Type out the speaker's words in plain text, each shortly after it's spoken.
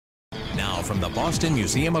Now from the Boston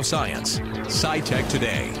Museum of Science, Sci-Tech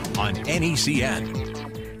Today on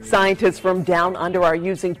NECN. Scientists from down under are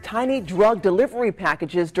using tiny drug delivery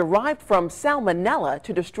packages derived from salmonella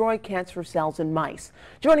to destroy cancer cells in mice.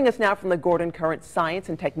 Joining us now from the Gordon Current Science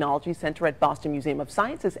and Technology Center at Boston Museum of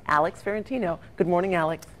Science is Alex Fiorentino. Good morning,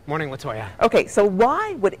 Alex. Morning, Latoya. Okay, so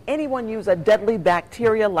why would anyone use a deadly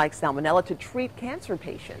bacteria like salmonella to treat cancer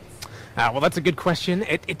patients? Well, that's a good question.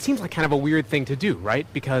 It seems like kind of a weird thing to do, right?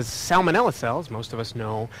 Because salmonella cells, most of us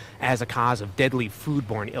know as a cause of deadly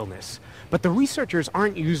foodborne illness. But the researchers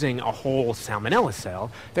aren't using a whole salmonella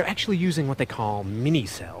cell. They're actually using what they call mini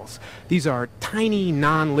cells. These are tiny,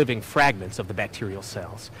 non-living fragments of the bacterial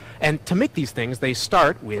cells. And to make these things, they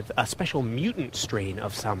start with a special mutant strain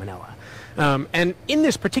of salmonella. And in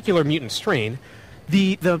this particular mutant strain,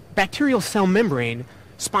 the bacterial cell membrane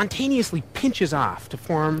spontaneously pinches off to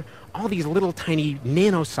form all these little tiny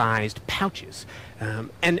nano-sized pouches.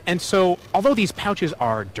 And so, although these pouches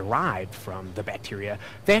are derived from the bacteria,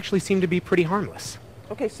 they actually seem to be pretty harmless.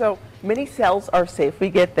 Okay, so mini cells are safe, we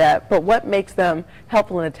get that, but what makes them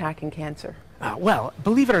helpful in attacking cancer? Well,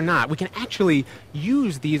 believe it or not, we can actually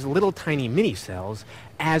use these little tiny mini cells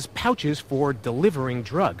as pouches for delivering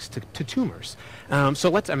drugs to tumors.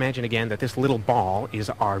 So let's imagine again that this little ball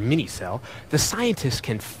is our mini cell. The scientists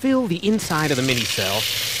can fill the inside of the mini cell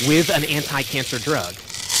with an anti-cancer drug.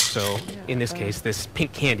 So in this case, this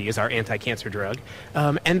pink candy is our anti-cancer drug.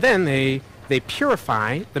 And then they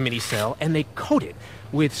purify the mini cell and they coat it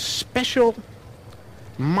with special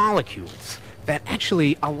molecules that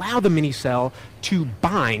actually allow the mini cell to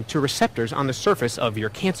bind to receptors on the surface of your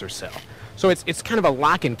cancer cell. So it's kind of a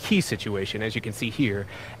lock and key situation, as you can see here.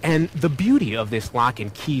 And the beauty of this lock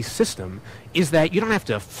and key system is that you don't have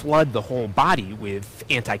to flood the whole body with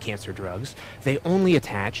anti-cancer drugs. They only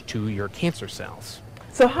attach to your cancer cells.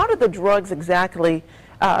 So how do the drugs exactly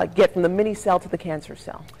get from the mini cell to the cancer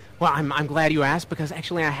cell? Well, I'm glad you asked, because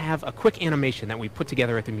actually I have a quick animation that we put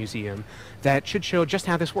together at the museum that should show just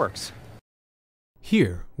how this works.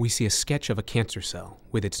 Here, we see a sketch of a cancer cell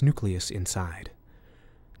with its nucleus inside.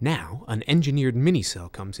 Now, an engineered mini-cell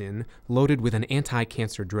comes in, loaded with an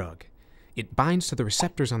anti-cancer drug. It binds to the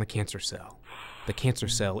receptors on the cancer cell. The cancer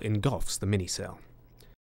cell engulfs the mini-cell.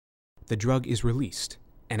 The drug is released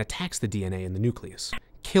and attacks the DNA in the nucleus,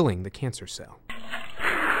 killing the cancer cell.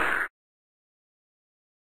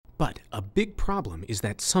 But a big problem is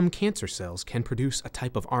that some cancer cells can produce a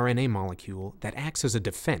type of RNA molecule that acts as a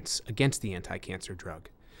defense against the anti-cancer drug.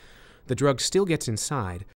 The drug still gets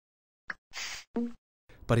inside,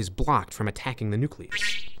 but is blocked from attacking the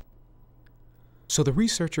nucleus. So the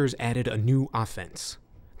researchers added a new offense.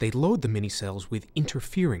 They load the mini cells with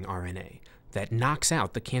interfering RNA that knocks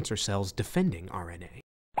out the cancer cell's defending RNA.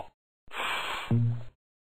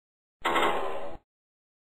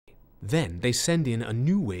 Then they send in a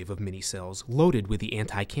new wave of mini cells loaded with the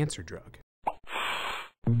anti-cancer drug.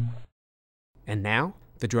 And now,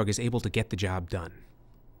 the drug is able to get the job done.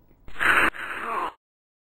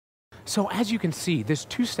 So as you can see, this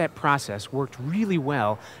two-step process worked really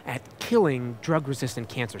well at killing drug-resistant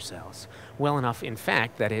cancer cells. Well enough, in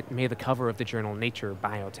fact, that it made the cover of the journal Nature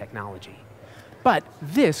Biotechnology. But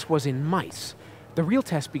this was in mice. The real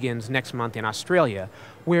test begins next month in Australia,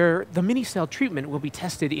 where the mini-cell treatment will be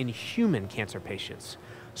tested in human cancer patients.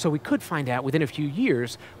 So we could find out within a few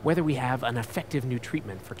years whether we have an effective new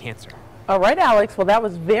treatment for cancer. All right, Alex. Well, that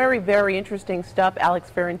was very, very interesting stuff. Alex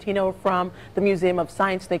Fiorentino from the Museum of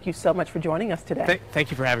Science, thank you so much for joining us today.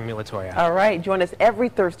 Thank you for having me, Latoya. All right. Join us every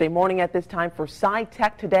Thursday morning at this time for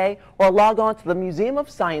Sci-Tech Today, or log on to the Museum of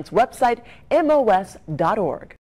Science website, mos.org.